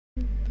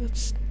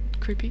That's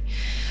creepy.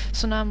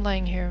 So now I'm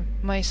lying here,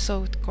 my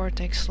soaked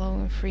cortex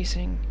slowly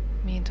freezing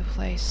me into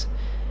place.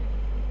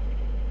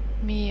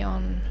 Me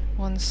on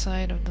one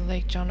side of the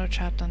lake, Jono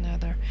trapped on the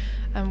other.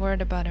 I'm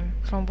worried about him.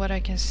 From what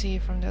I can see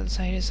from the other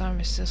side, his arm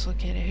is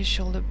dislocated, his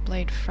shoulder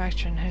blade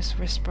fractured, and his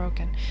wrist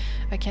broken.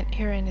 I can't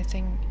hear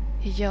anything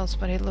he yells,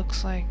 but it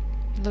looks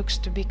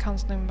to be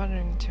constantly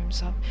muttering to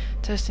himself,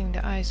 testing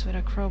the ice with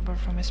a crowbar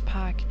from his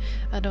pack.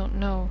 I don't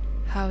know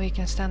how he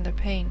can stand the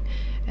pain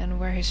and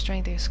where his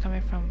strength is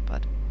coming from,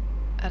 but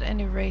at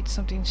any rate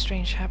something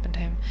strange happened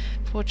to him.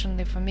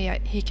 Fortunately for me,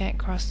 he can't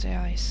cross the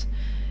ice.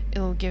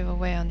 It'll give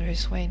away under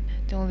his weight.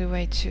 The only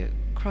way to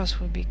cross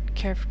would be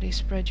carefully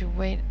spread your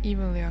weight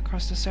evenly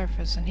across the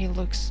surface, and he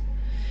looks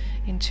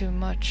in too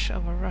much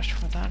of a rush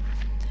for that.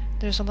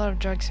 There's a lot of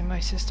drugs in my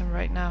system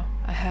right now.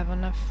 I have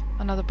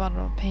another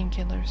bottle of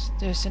painkillers.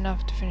 There's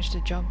enough to finish the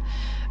job.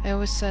 I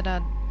always said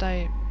I'd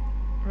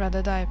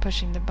rather die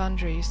pushing the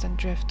boundaries than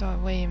drift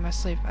away in my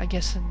sleep. I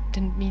guess I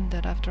didn't mean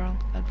that after all.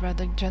 I'd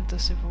rather gently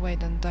slip away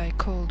than die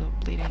cold or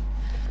bleeding.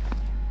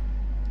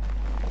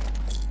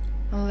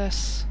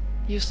 Unless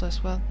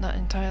useless, well, not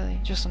entirely.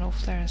 Just an old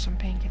flare and some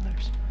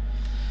painkillers.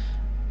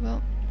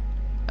 Well,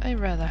 I'd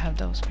rather have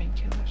those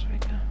painkillers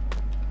right now.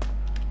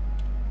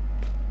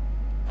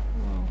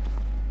 Whoa.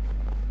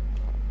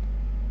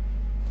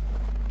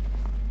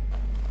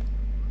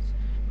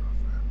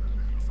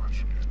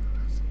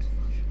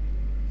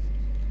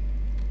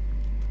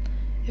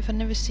 If I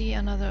never see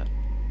another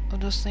of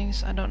those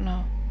things, I don't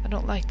know. I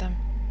don't like them.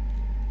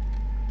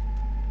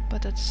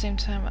 But at the same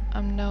time,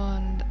 I'm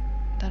knowing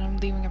that I'm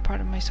leaving a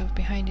part of myself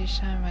behind each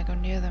time I go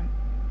near them.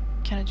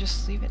 Can I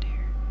just leave it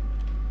here?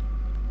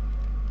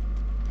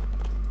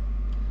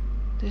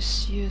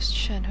 This used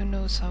shed, who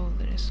knows how old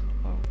it is?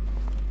 Or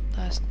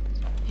last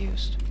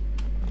used.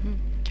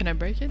 Can I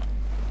break it?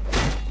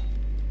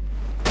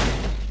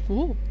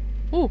 Ooh!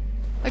 Ooh!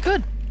 I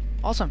could!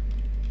 Awesome!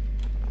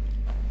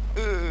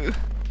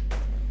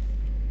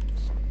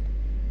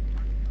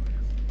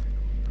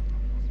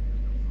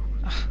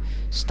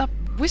 Stop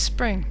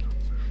whispering!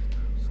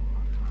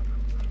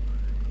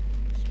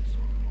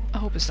 I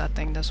hope it's that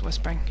thing that's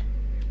whispering.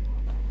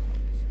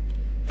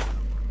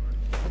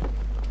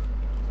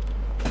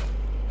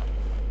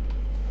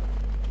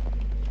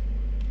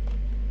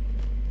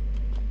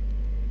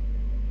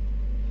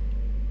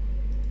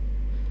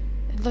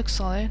 It looks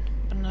solid,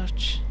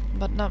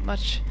 but not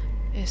much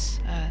is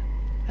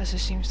as it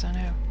seems down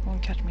here.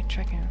 Won't catch me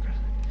trekking across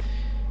it.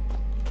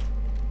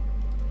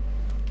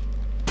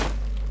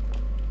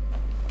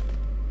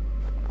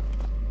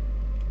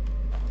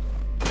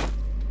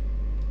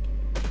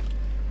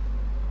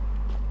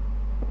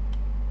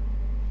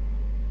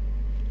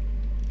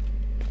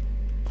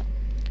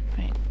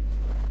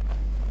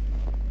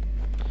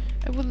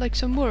 I would like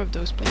some more of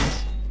those,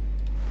 please.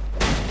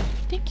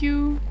 Thank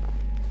you.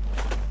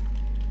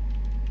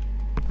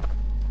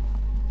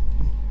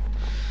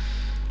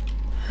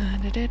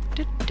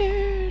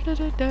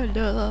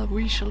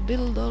 We shall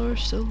build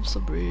ourselves a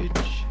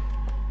bridge.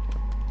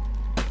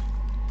 There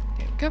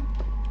we go.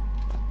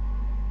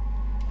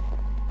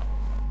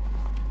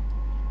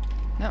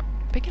 No,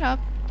 pick it up.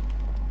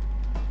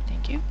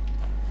 Thank you.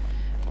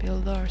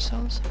 Build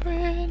ourselves a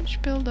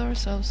bridge. Build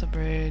ourselves a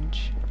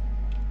bridge.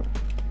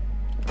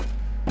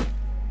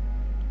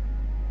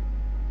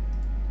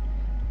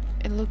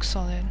 It looks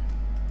solid.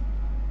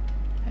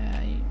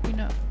 You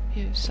know,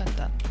 you said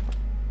that.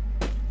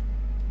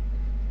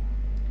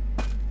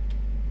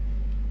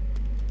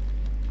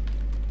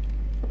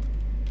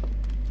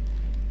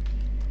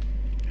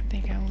 I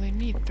think I only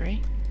need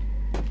 3.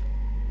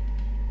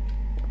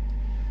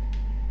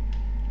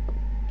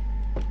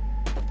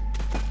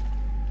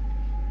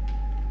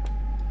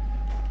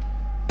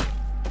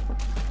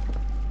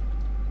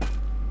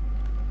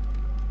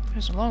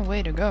 There's a long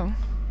way to go.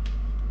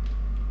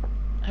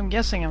 I'm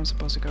guessing I'm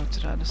supposed to go to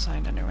the other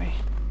side anyway.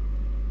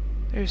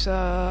 There's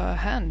a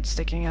hand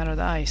sticking out of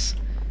the ice.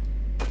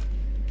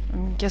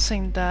 I'm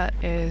guessing that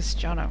is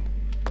Jono.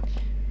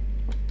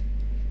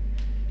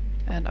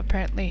 And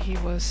apparently he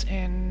was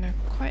in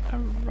quite a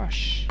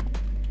rush.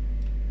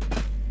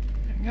 There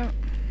we go.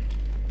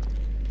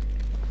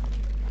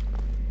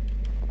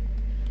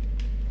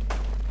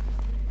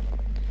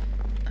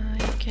 I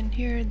can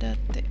hear that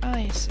the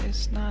ice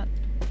is not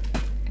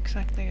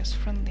exactly as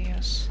friendly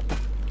as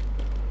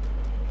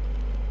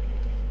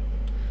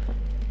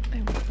I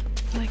would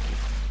like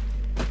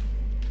it.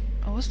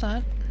 What was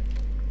that?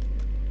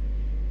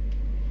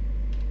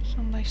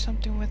 Sounded like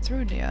something went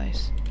through the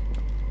ice.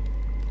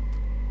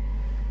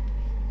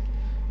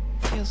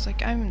 Feels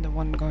like I'm the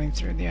one going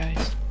through the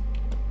ice.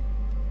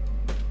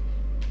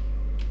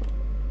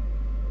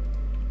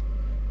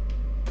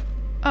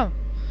 Oh,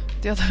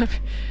 the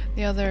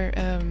other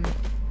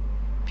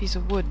piece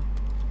of wood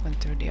went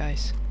through the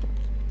ice.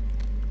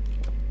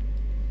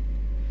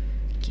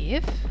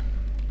 Give?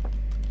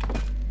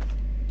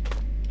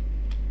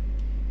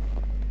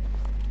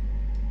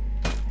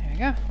 There we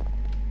go.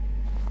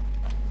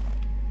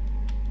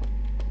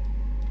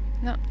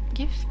 No,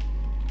 give.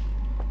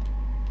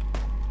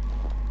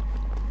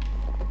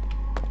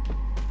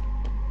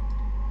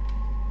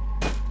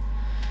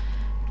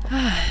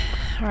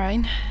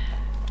 Alright.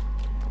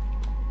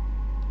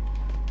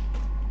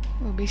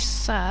 It would be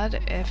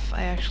sad if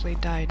I actually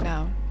died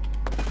now.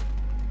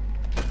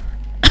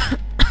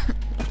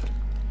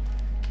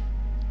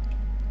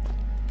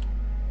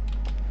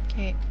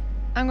 Okay,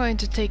 I'm going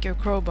to take your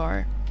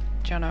crowbar,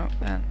 Jono,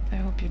 and I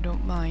hope you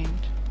don't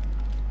mind.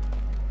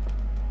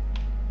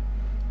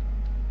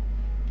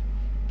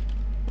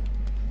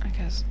 I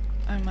guess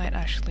I might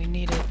actually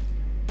need it.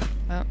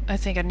 Well, I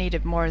think I need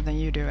it more than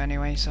you do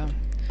anyway, so...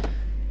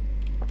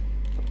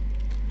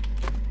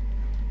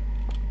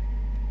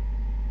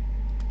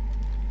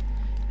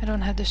 I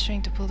don't have the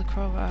strength to pull the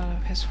crowbar out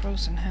of his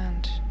frozen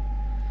hand.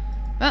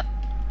 Ah!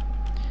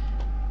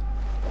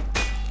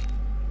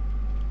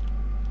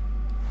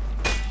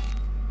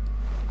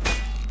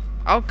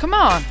 Oh, come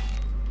on!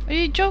 Are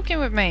you joking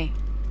with me?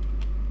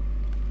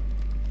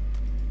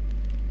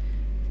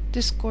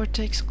 This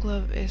Gore-Tex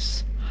glove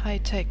is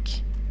high-tech,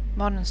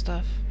 modern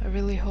stuff. I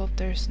really hope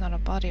there's not a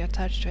body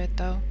attached to it,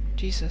 though.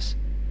 Jesus.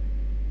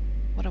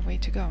 What a way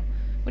to go.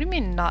 What do you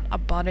mean, not a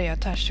body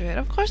attached to it?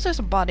 Of course there's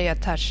a body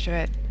attached to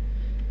it.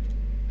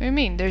 What do you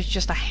mean, there's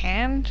just a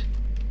hand?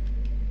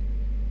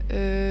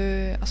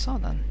 I saw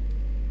that.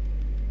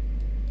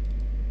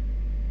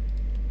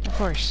 Of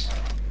course.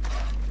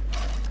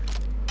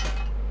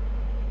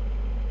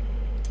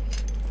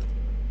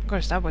 Of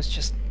course, that was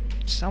just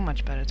so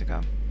much better to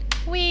go.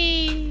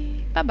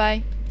 Whee!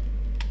 Bye-bye.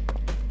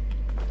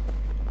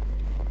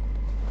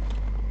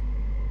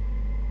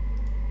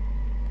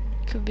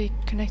 Could be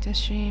connecting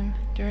stream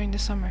during the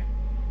summer.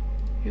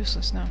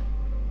 Useless now.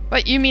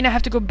 Wait, you mean I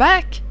have to go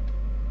back?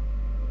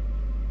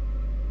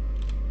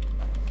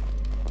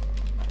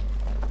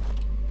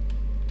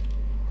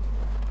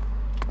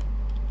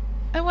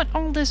 I went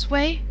all this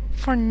way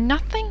for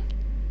nothing?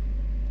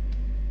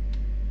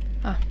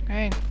 Oh,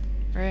 great.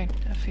 Great.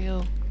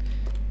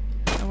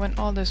 I went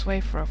all this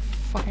way for a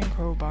fucking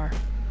crowbar.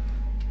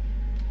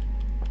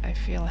 I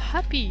feel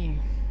happy.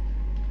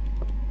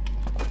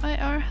 I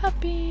are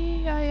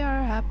happy. I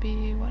are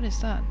happy. What is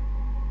that?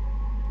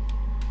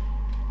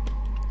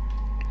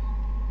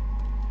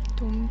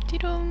 Dum ti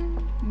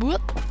dum.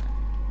 What?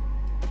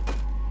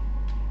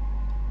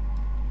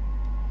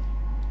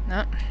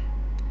 No.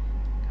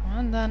 Come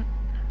on then.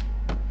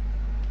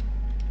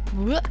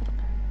 What?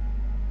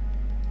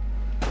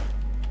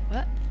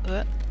 What?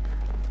 What?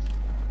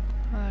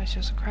 Oh, it's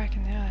just a crack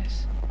in the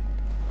ice.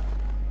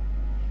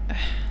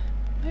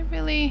 I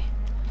really...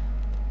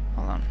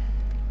 Hold on.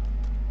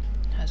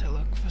 I had to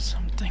look for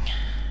something.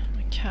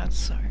 My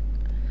cats are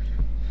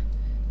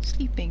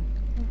sleeping.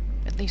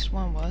 At least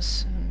one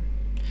was. And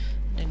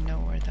I didn't know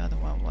where the other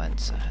one went,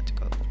 so I had to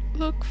go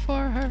look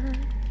for her.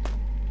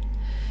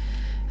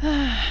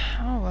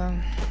 Oh well.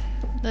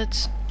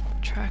 Let's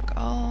track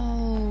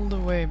all the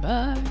way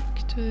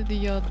back to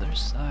the other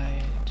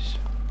side.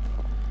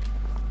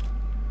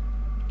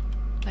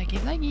 Leggy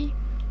leggy.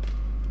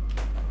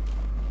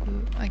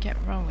 Ooh, I can't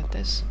run with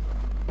this.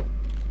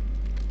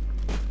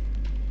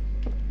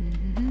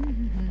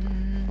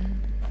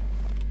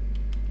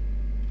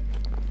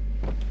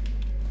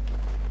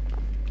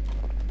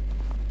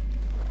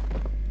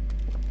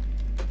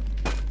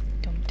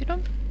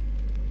 Dum-de-dum.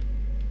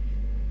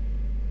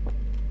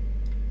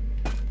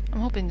 I'm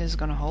hoping this is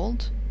gonna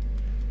hold.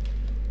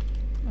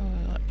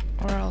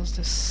 Or else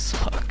this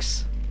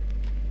sucks.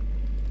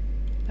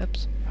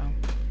 Oops, wrong.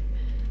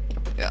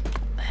 Yeah.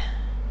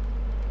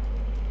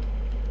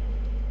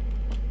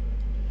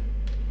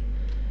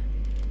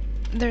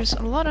 There's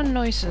a lot of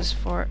noises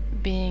for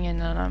being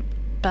in an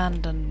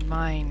abandoned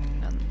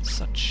mine and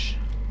such.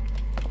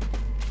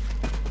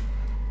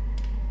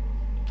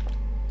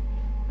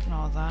 And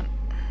all that.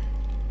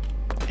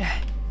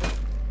 Yeah.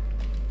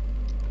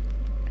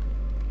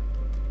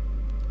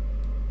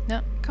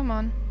 No, come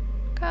on.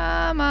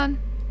 Come on.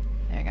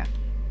 There you go.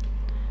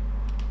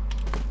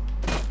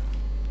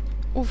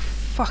 Oh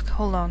fuck,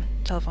 hold on.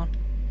 Telephone.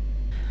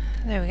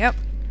 There we go.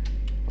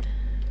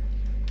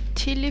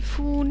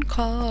 Telephone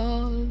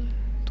call.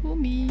 To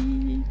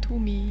me, to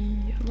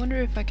me. I wonder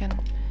if I can...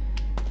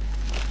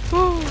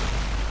 Woo!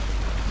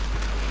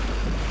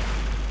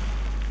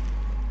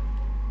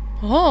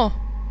 Oh!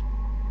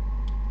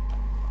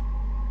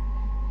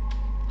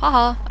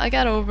 Haha, I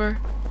got over.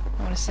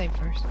 I want to save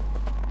first.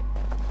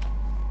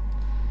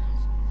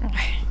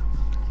 Okay.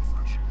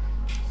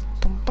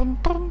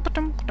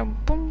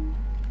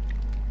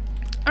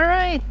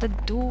 Alright, the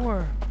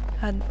door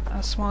had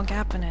a small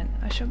gap in it.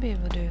 I should be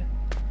able to...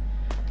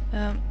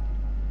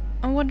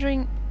 I'm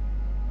wondering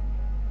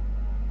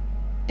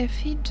if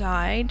he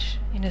died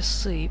in his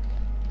sleep.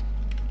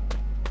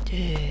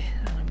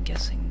 And I'm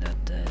guessing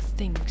that the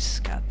things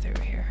got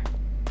through here.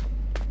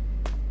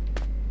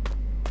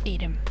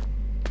 Eat him.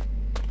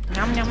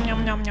 Nom nom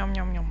nom nom nom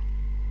nom nom.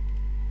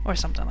 Or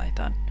something like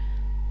that.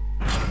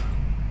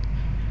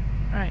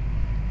 Alright.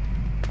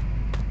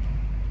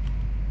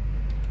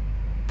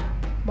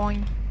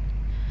 Boing.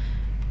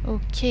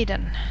 Okay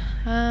then.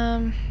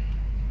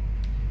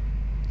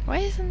 Why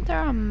isn't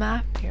there a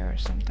map here or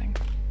something?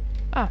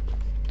 Oh,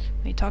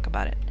 let me talk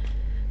about it.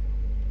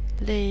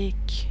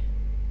 Lake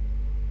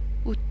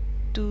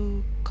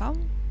to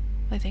come,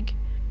 I think.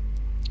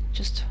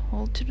 Just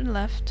hold to the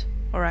left,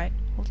 or right,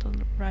 hold to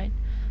the right,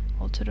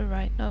 hold to the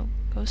right, no,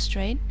 go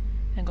straight,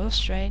 and go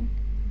straight.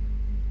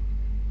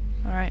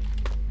 Alright.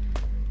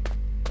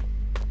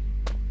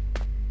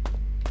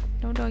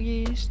 No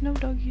doggies, no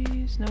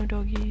doggies, no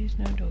doggies,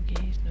 no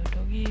doggies, no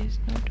doggies,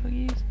 no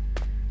doggies.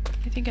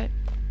 I think I...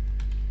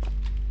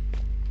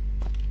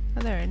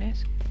 Oh, there it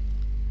is.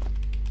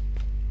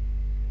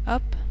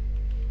 Up.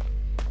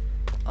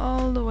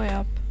 All the way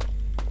up.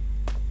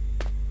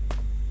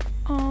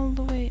 All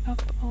the way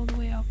up, all the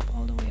way up,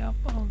 all the way up,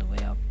 all the way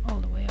up, all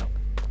the way up.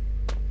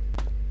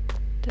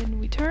 Then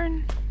we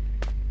turn.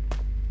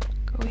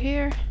 Go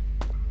here.